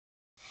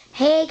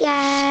Hey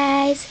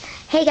guys,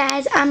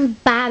 I'm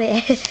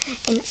Barbie,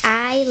 and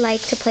I like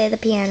to play the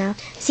piano.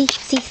 See,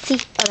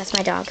 oh, that's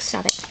my dog,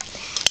 stop it.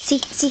 See,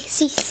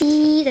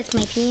 that's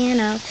my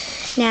piano.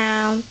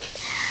 Now,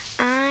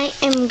 I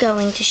am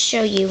going to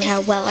show you how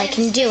well I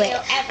can do it.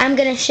 I'm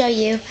going to show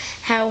you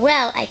how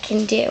well I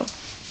can do.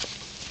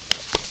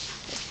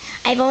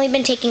 I've only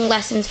been taking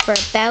lessons for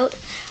about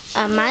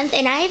a month,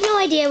 and I have no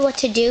idea what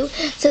to do.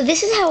 So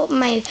this is how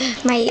my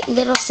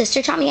little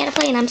sister taught me how to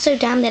play, and I'm so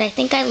dumb that I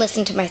think I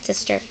listened to my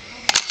sister.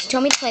 She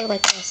told me to play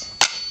like this.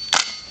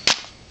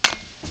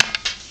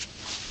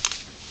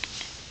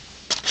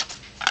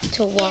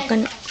 To walk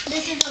on.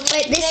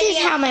 But this is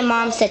how my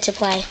mom said to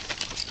play.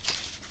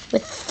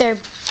 With their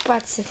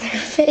butts in their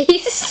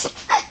face.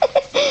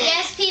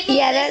 Yes, people.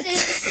 Yeah,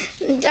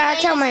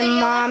 that's how my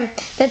mom.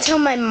 That's how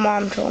my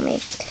mom told me.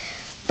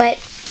 But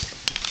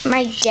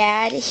my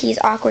dad, he's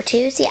awkward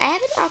too. See, I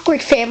have an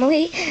awkward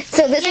family,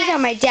 so this is how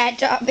my dad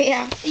taught me.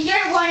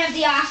 You're one of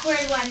the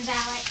awkward ones,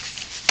 Alex.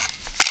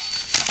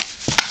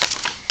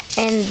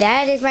 And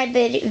that is my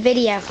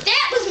video.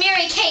 That was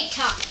Mary Kate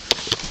talk.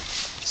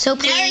 So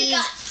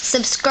please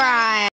subscribe.